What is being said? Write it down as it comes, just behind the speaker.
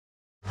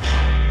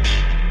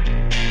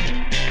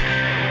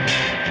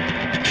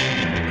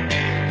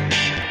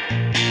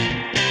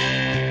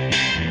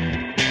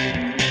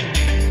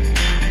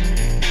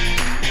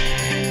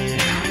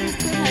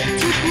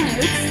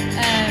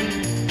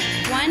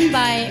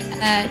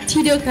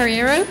Tido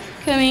Carreiro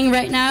coming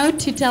right now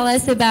to tell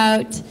us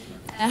about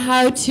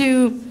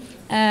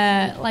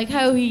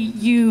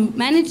you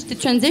manage the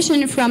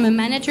transition from a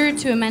manager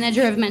to a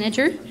manager of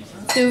manager.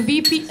 So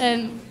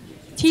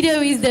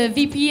Tido is the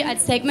VP at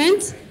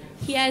Segment.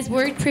 He has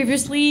worked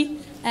previously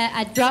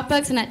at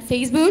Dropbox and at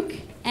Facebook,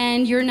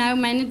 and you're now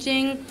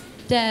managing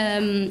the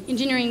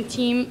engineering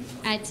team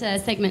at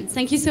Segment.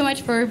 Thank you so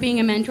much for being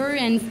a mentor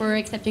and for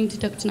accepting to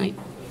talk tonight.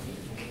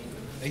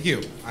 Thank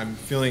you. I'm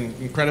feeling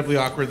incredibly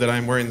awkward that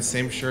I'm wearing the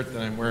same shirt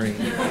that I'm wearing.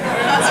 Probably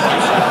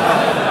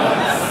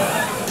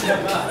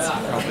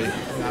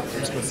not what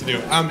you're supposed to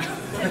do.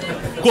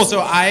 Cool.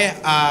 So I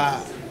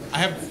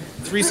have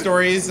three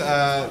stories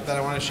that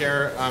I want to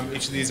share.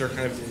 Each of these are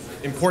kind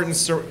of important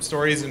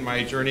stories in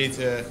my journey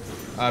to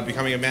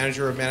becoming a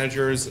manager of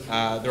managers.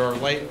 There are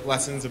light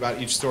lessons about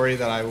each story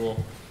that I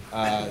will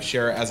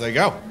share as I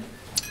go.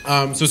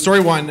 So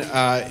story one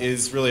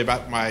is really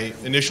about my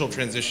initial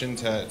transition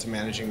to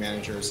managing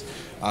managers,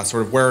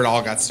 sort of where it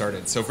all got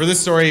started. So for this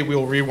story,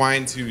 we'll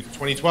rewind to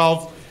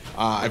 2012.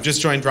 I've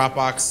just joined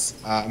Dropbox.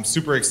 I'm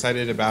super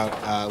excited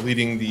about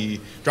leading the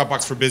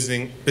Dropbox for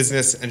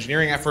Business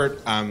engineering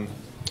effort.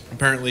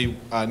 Apparently,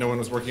 no one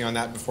was working on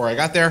that before I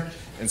got there,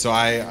 and so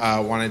I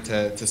wanted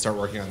to start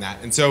working on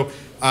that. And so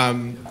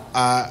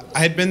I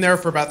had been there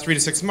for about 3 to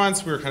 6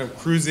 months. We were kind of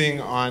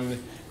cruising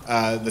on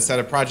the set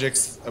of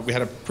projects. We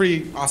had a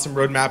pretty awesome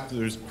roadmap.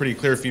 There's pretty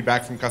clear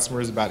feedback from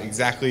customers about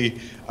exactly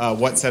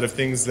what set of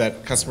things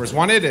that customers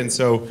wanted, and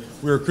so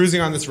we were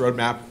cruising on this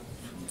roadmap.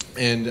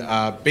 And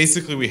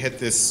basically, we hit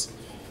this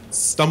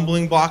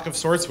stumbling block of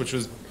sorts, which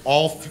was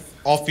all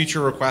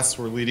feature requests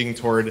were leading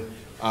toward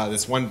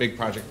this one big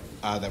project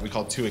that we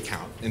called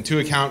 2Account. And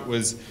 2Account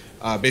was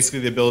basically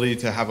the ability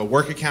to have a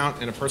work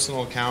account and a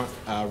personal account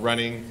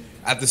running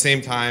at the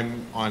same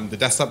time on the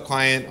desktop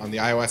client, on the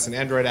iOS and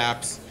Android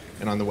apps,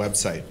 and on the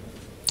website.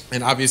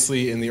 And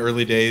obviously, in the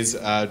early days,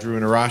 Drew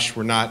and Arash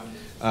were not,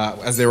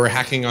 as they were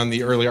hacking on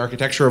the early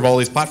architecture of all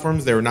these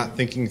platforms, they were not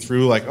thinking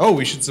through like, oh,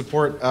 we should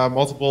support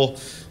multiple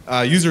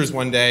users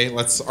one day.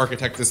 Let's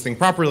architect this thing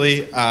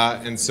properly.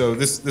 And so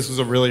this was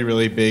a really,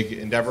 really big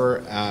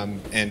endeavor.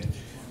 And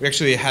we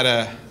actually had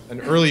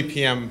an early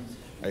PM.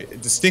 I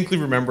distinctly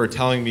remember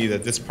telling me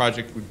that this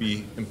project would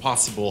be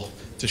impossible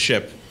to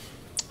ship,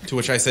 to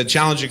which I said,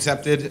 challenge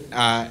accepted.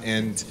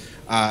 And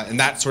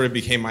that sort of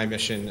became my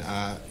mission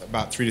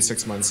about 3 to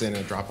 6 months in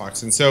at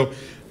Dropbox. And so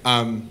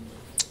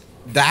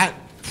that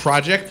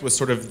project was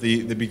sort of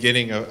the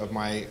beginning of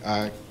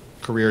my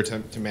career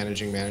to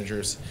managing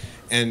managers.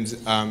 And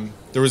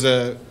there was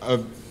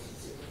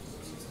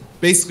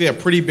basically a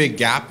pretty big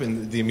gap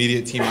in the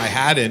immediate team I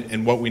had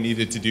and what we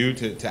needed to do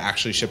to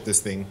actually ship this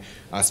thing.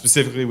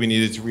 Specifically, we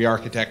needed to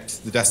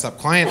re-architect the desktop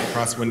client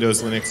across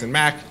Windows, Linux, and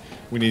Mac.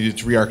 We needed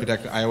to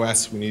re-architect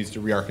iOS. We needed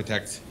to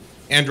re-architect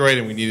Android,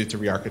 and we needed to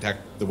re-architect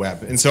the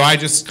web. And so I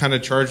just kind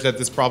of charged at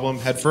this problem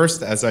head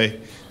first, as I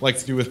like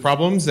to do with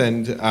problems.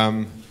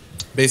 And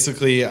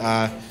basically,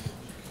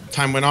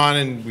 time went on,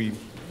 and we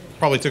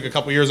probably took a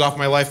couple years off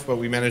my life, but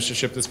we managed to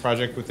ship this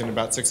project within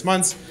about 6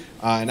 months.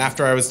 And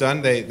after I was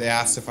done, they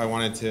asked if I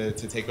wanted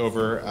to take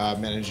over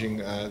managing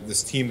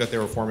this team that they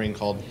were forming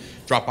called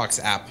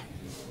Dropbox App.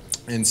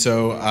 And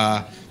so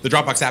the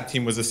Dropbox App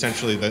team was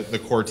essentially the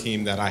core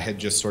team that I had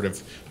just sort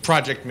of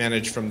project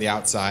managed from the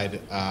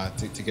outside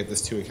to get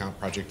this 2Account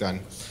project done.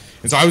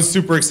 And so I was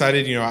super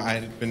excited. You know, I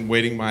had been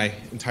waiting my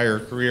entire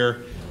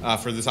career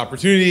for this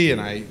opportunity,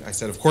 and I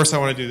said, of course I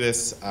want to do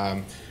this.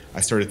 I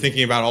started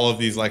thinking about all of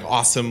these like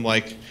awesome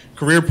like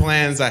career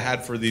plans I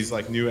had for these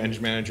like new eng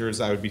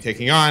managers I would be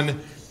taking on.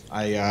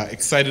 I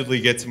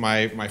excitedly get to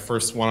my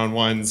first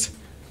one-on-ones,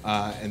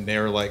 and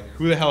they're like,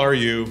 "Who the hell are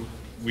you?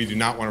 We do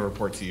not want to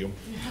report to you."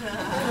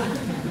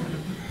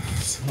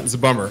 It was a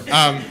bummer.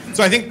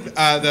 So I think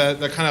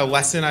the kind of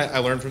lesson I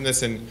learned from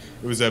this, and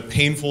it was a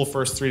painful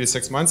first 3 to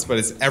 6 months, but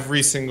it's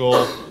every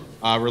single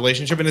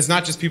relationship, and it's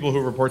not just people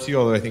who report to you,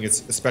 although I think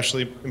it's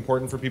especially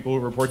important for people who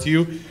report to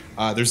you.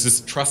 There's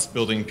this trust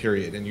building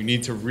period, and you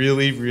need to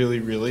really, really,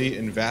 really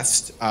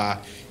invest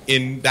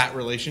in that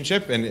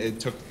relationship. And it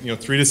took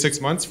 3 to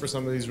 6 months for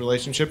some of these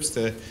relationships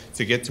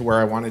to get to where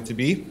I wanted to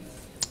be.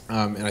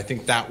 And I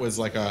think that was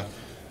like a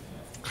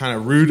kind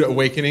of rude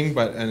awakening,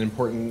 but an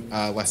important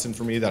lesson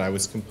for me that I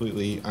was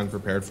completely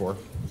unprepared for.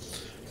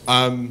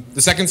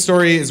 The second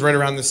story is right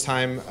around this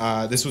time.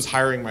 This was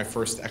hiring my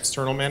first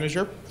external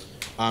manager.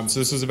 So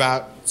this was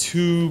about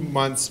 2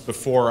 months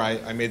before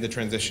I made the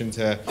transition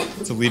to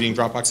leading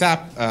Dropbox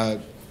App,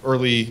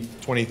 early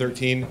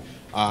 2013.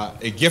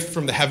 A gift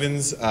from the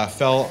heavens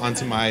fell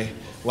onto my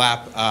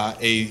lap.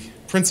 A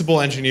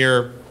principal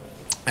engineer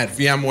at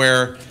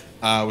VMware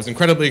was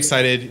incredibly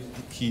excited.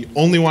 He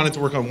only wanted to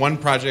work on one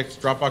project,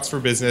 Dropbox for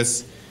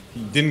Business. He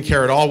didn't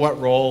care at all what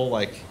role,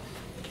 like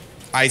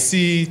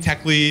IC,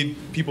 tech lead,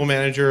 people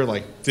manager,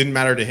 like didn't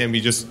matter to him. He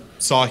just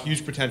saw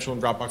huge potential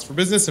in Dropbox for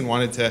Business and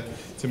wanted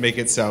to make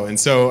it so. And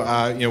so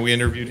we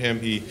interviewed him.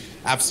 He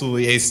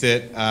absolutely aced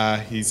it.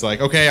 He's like,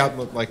 okay, I'm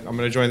going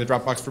to join the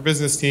Dropbox for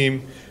Business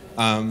team.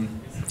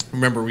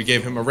 Remember, we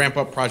gave him a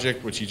ramp-up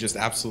project, which he just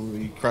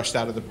absolutely crushed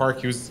out of the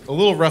park. He was a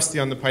little rusty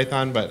on the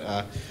Python,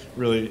 but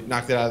really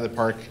knocked it out of the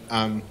park.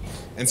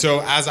 And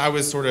so as I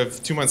was sort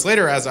of 2 months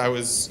later, as I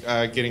was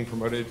getting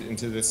promoted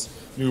into this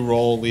new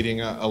role,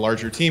 leading a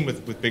larger team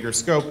with bigger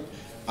scope,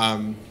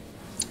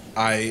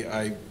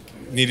 I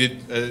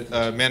needed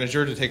a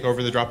manager to take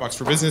over the Dropbox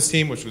for Business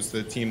team, which was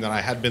the team that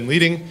I had been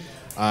leading.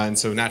 And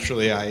so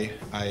naturally, I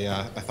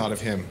thought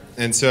of him.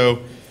 And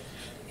so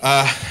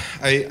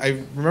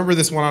I remember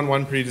this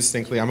one-on-one pretty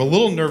distinctly. I'm a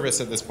little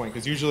nervous at this point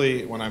because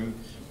usually when I'm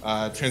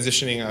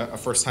transitioning a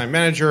first-time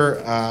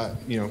manager,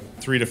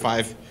 3 to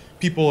 5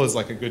 people is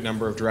like a good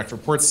number of direct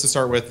reports to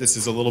start with. This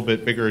is a little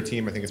bit bigger a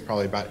team. I think it's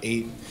probably about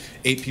eight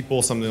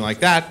people, something like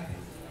that.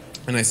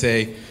 And I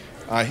say,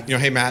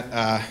 hey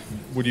Matt,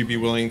 would you be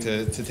willing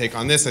to take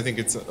on this? I think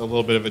it's a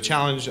little bit of a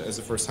challenge as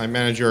a first-time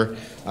manager,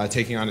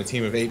 taking on a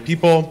team of 8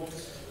 people.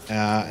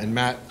 And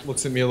Matt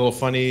looks at me a little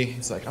funny.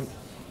 He's like, I'm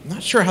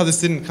not sure how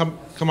this didn't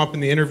come up in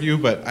the interview,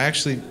 but I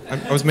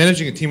was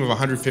managing a team of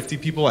 150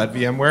 people at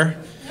VMware,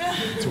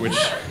 to which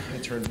I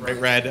turned bright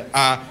red.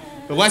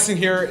 The lesson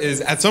here is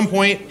at some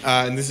point,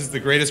 and this is the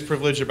greatest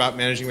privilege about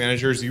managing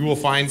managers, you will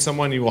find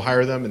someone, you will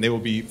hire them, and they will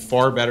be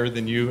far better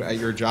than you at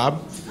your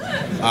job.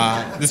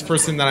 This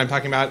person that I'm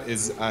talking about,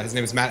 his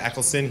name is Matt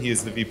Eccleston. He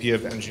is the VP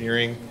of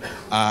Engineering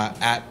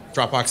at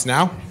Dropbox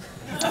Now.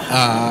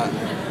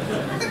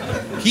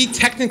 He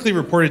technically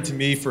reported to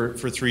me for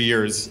 3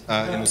 years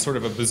in a sort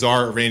of a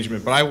bizarre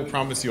arrangement, but I will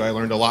promise you I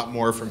learned a lot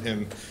more from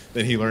him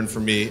than he learned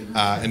from me,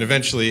 and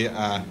eventually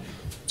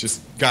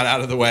just got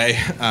out of the way,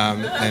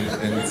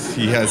 and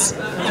he has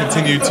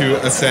continued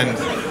to ascend.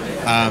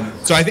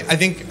 So I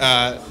think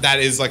that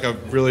is like a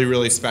really,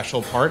 really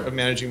special part of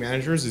managing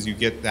managers is you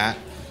get that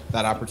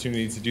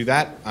opportunity to do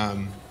that.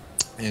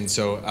 And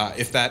so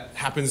if that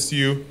happens to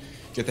you,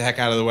 get the heck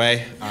out of the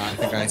way. I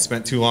think I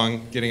spent too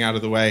long getting out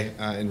of the way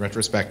in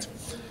retrospect.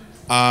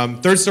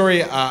 Third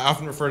story, I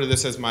often refer to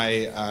this as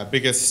my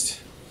biggest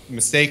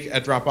mistake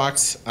at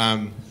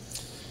Dropbox.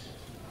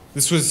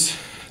 This was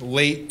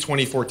late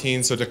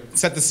 2014, so to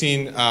set the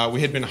scene,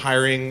 we had been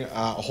hiring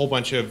a whole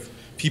bunch of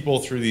people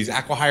through these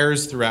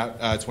acqui-hires throughout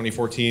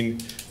 2014.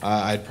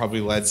 I'd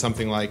probably led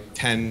something like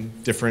 10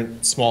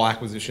 different small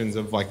acquisitions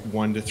of like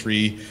 1 to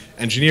 3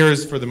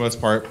 engineers for the most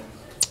part.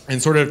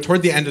 And sort of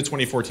toward the end of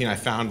 2014, I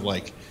found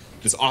like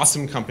this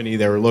awesome company.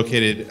 They were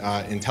located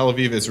in Tel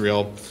Aviv,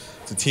 Israel.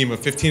 It's a team of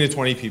 15 to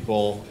 20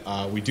 people.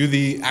 We do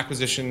the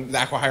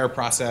acqui-hire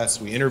process.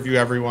 We interview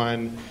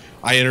everyone.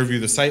 I interview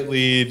the site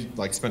lead,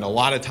 like spend a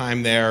lot of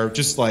time there,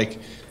 just like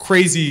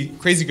crazy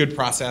good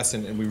process,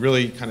 and we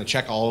really kind of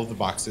check all of the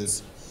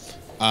boxes.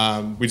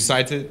 We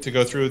decided to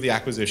go through the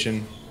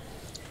acquisition,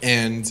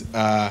 and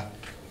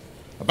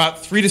about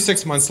 3 to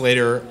 6 months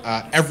later,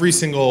 every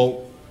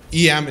single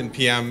EM and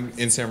PM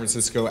in San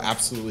Francisco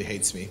absolutely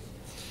hates me.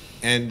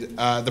 And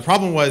the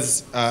problem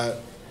was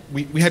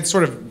we had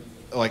sort of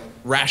like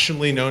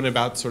rationally known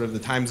about sort of the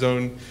time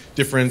zone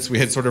difference. We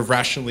had sort of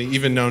rationally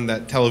even known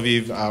that Tel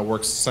Aviv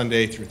works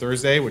Sunday through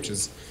Thursday, which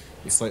is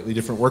a slightly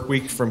different work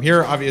week from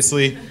here,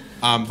 obviously.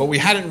 But we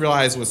hadn't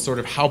realized was sort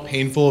of how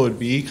painful it would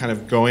be kind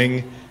of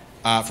going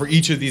for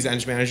each of these eng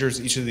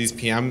managers, each of these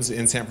PMs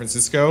in San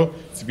Francisco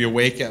to be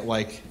awake at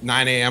like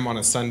 9 a.m. on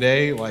a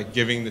Sunday, like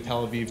giving the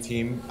Tel Aviv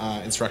team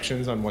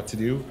instructions on what to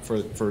do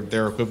for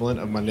their equivalent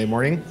of Monday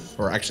morning,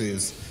 or actually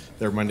is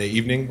their Monday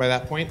evening by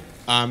that point.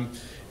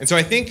 And so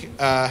I think,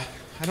 I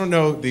don't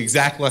know the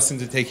exact lesson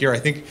to take here. I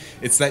think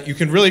it's that you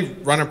can really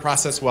run a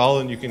process well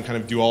and you can kind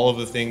of do all of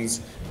the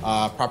things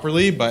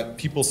properly, but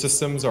people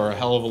systems are a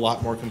hell of a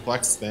lot more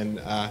complex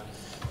than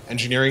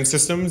engineering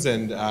systems,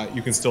 and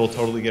you can still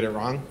totally get it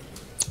wrong.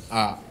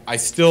 I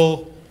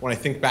still, when I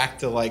think back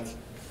to like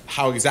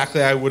how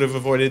exactly I would have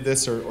avoided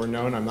this or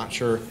known, I'm not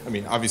sure. I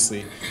mean,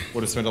 obviously,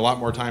 would have spent a lot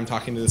more time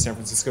talking to the San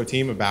Francisco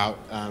team about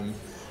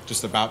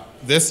just about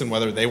this and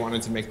whether they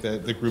wanted to make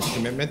the group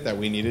commitment that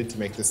we needed to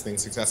make this thing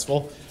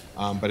successful.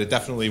 But it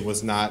definitely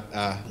was not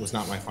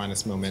my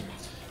finest moment.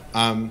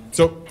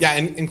 So yeah,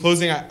 in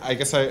closing, I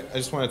guess I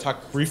just want to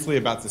talk briefly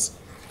about this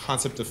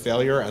concept of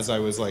failure as I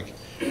was like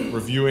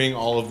reviewing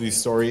all of these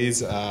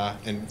stories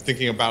and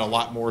thinking about a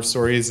lot more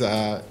stories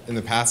in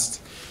the past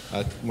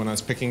when I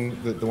was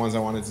picking the ones I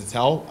wanted to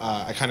tell.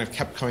 I kind of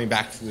kept coming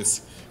back to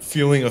this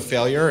feeling of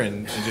failure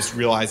and just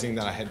realizing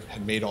that I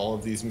had made all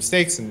of these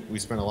mistakes, and we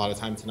spent a lot of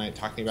time tonight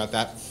talking about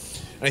that.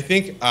 And I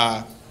think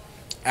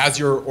as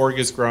your org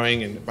is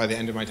growing, and by the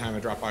end of my time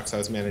at Dropbox, I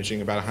was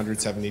managing about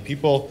 170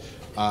 people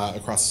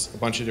across a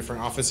bunch of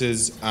different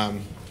offices.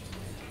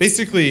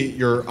 Basically,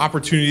 your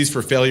opportunities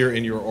for failure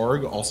in your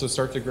org also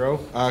start to grow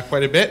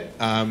quite a bit.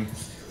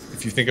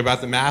 If you think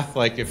about the math,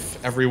 like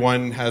if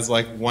everyone has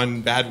like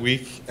one bad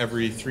week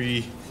every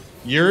 3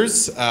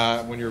 years,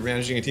 when you're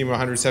managing a team of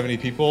 170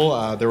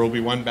 people, there will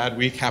be one bad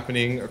week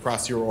happening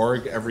across your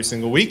org every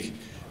single week.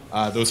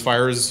 Those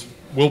fires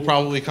will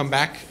probably come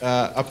back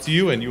up to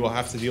you, and you will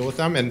have to deal with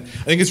them. And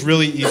I think it's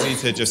really easy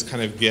to just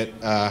kind of get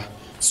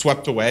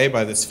swept away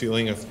by this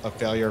feeling of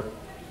failure.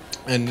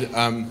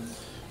 And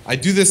I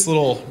do this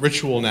little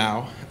ritual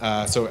now.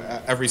 So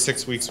every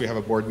 6 weeks we have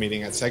a board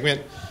meeting at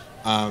Segment,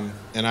 and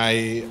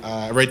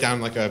I write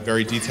down like a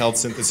very detailed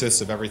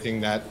synthesis of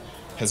everything that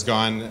has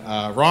gone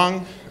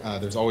wrong.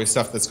 There's always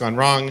stuff that's gone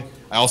wrong.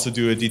 I also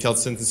do a detailed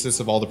synthesis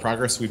of all the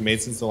progress we've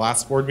made since the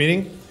last board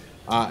meeting.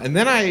 And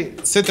then I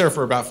sit there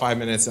for about 5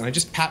 minutes and I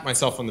just pat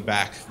myself on the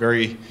back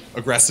very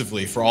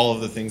aggressively for all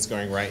of the things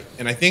going right.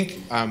 And I think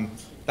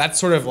that's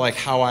sort of like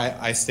how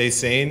I stay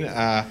sane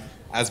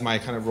as my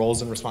kind of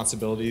roles and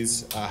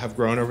responsibilities have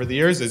grown over the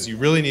years, is you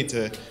really need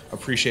to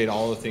appreciate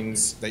all the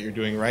things that you're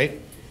doing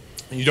right.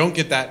 And you don't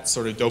get that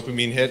sort of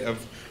dopamine hit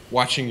of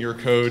watching your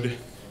code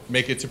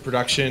make it to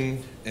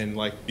production and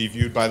like be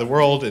viewed by the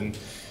world. And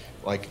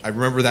like, I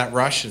remember that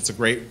rush. It's a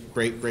great,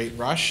 great, great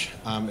rush.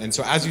 And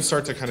so as you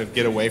start to kind of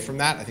get away from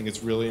that, I think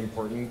it's really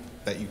important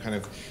that you kind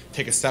of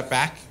take a step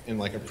back and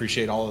like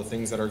appreciate all the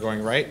things that are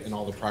going right and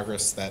all the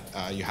progress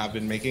that you have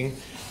been making,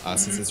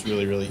 since it's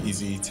really, really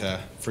easy to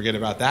forget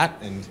about that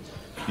and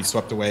be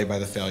swept away by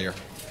the failure.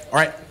 All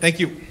right, thank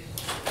you.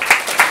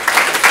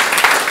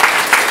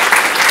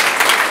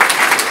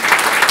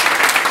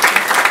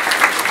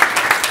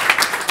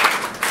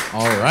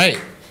 All right.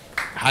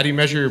 How do you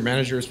measure your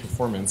manager's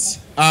performance?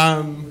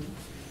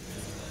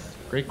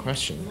 Great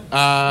question.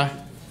 I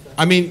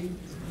mean,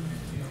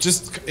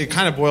 just it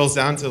kind of boils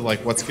down to like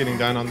what's getting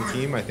done on the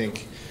team. I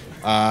think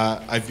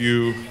I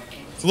view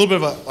it's a little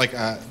bit of a, like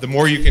the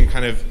more you can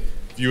kind of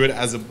view it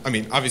as a. I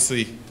mean,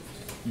 obviously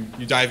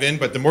you dive in,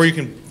 but the more you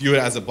can view it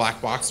as a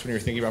black box when you're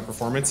thinking about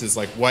performance is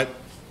like what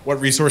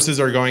resources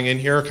are going in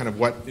here, kind of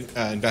what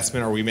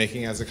investment are we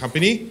making as a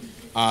company,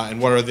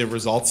 and what are the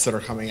results that are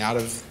coming out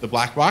of the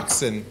black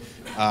box. And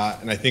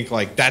I think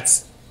like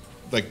that's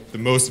like the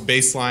most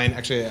baseline.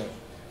 Actually,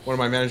 one of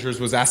my managers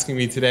was asking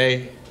me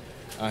today.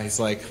 He's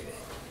like,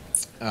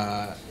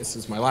 this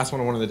is my last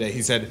one of the day.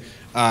 He said,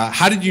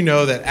 "How did you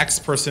know that X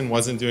person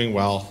wasn't doing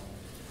well?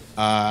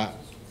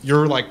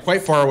 You're like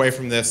quite far away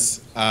from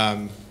this.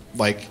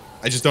 Like,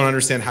 I just don't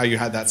understand how you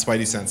had that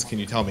spidey sense. Can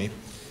you tell me?"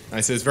 And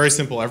I said, it's very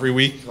simple. Every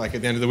week, like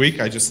at the end of the week,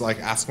 I just like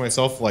ask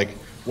myself, like,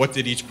 what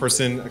did each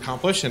person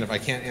accomplish? And if I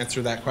can't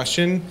answer that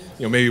question,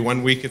 you know, maybe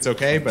one week it's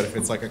okay, but if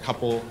it's like a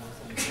couple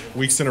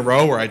weeks in a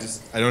row where I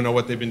don't know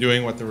what they've been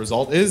doing, what the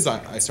result is,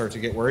 I start to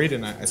get worried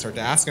and I start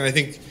to ask. And I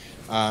think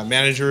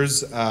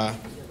managers are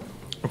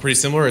pretty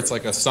similar. It's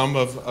like a sum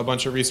of a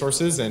bunch of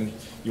resources, and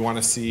you want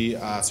to see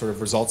sort of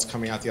results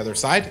coming out the other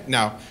side.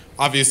 Now,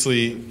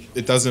 obviously,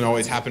 it doesn't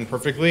always happen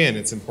perfectly, and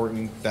it's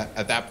important that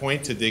at that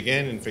point to dig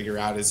in and figure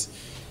out, is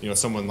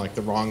someone like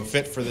the wrong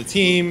fit for the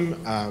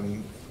team?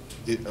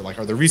 Like,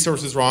 are the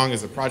resources wrong?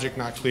 Is the project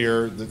not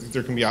clear?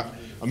 There can be a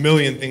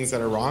million things that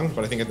are wrong,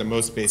 but I think at the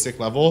most basic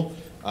level,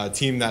 a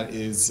team that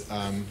is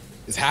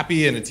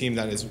happy and a team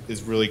that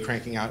is really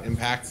cranking out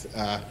impact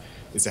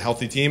is a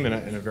healthy team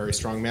and a very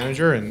strong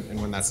manager.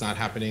 And when that's not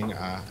happening,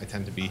 I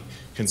tend to be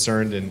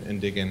concerned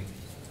and dig in.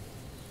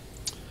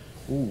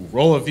 Ooh,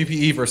 role of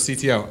VPE versus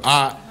CTO.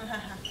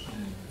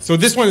 So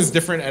this one is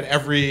different at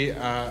every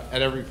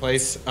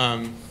place.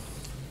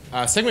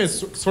 Segment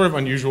is sort of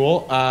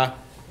unusual.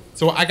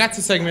 So I got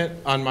to Segment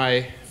on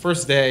my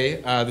first day.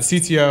 The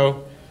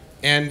CTO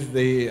and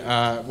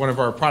one of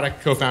our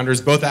product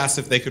co-founders both asked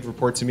if they could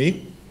report to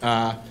me.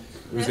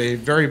 It was a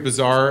very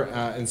bizarre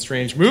and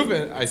strange move.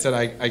 I said,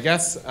 I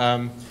guess.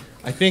 I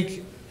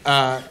think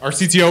our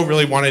CTO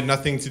really wanted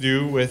nothing to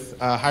do with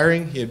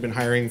hiring. He had been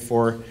hiring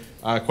for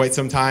quite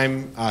some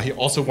time. He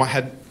also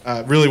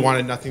really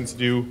wanted nothing to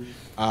do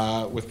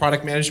with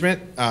product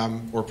management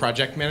or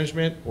project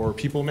management or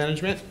people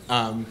management.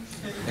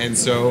 And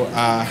so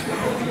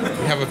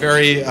we have a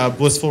very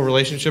blissful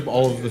relationship.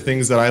 All of the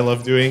things that I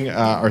love doing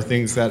are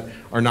things that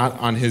are not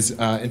on his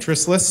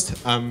interest list.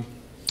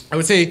 I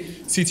would say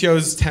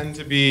CTOs tend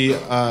to be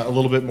a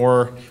little bit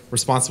more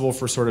responsible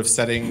for sort of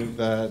setting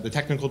the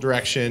technical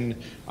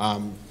direction,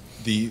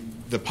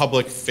 the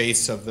public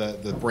face of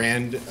the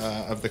brand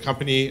of the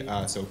company.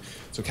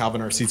 So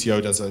Calvin, our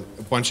CTO, does a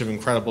bunch of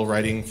incredible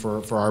writing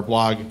for our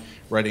blog,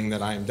 writing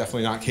that I am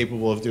definitely not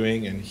capable of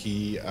doing, and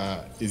he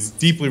is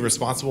deeply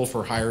responsible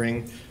for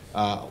hiring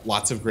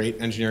lots of great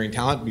engineering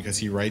talent because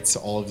he writes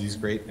all of these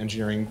great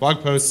engineering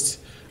blog posts.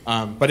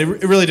 But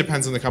it really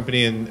depends on the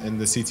company and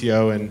the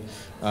CTO and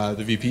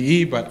the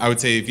VPE, but I would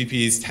say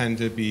VPEs tend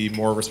to be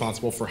more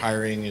responsible for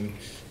hiring and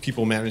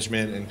people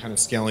management and kind of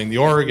scaling the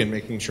org and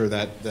making sure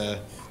that the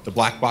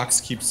black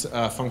box keeps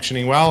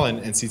functioning well,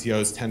 and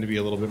CTOs tend to be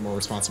a little bit more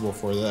responsible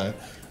for the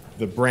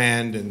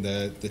brand and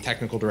the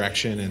technical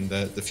direction and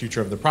the future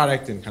of the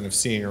product and kind of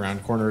seeing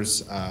around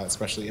corners,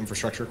 especially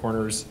infrastructure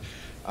corners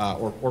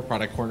or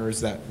product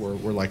corners that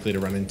we're likely to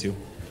run into.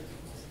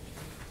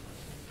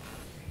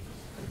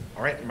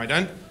 All right, am I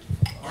done?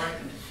 All right,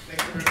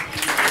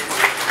 thank you.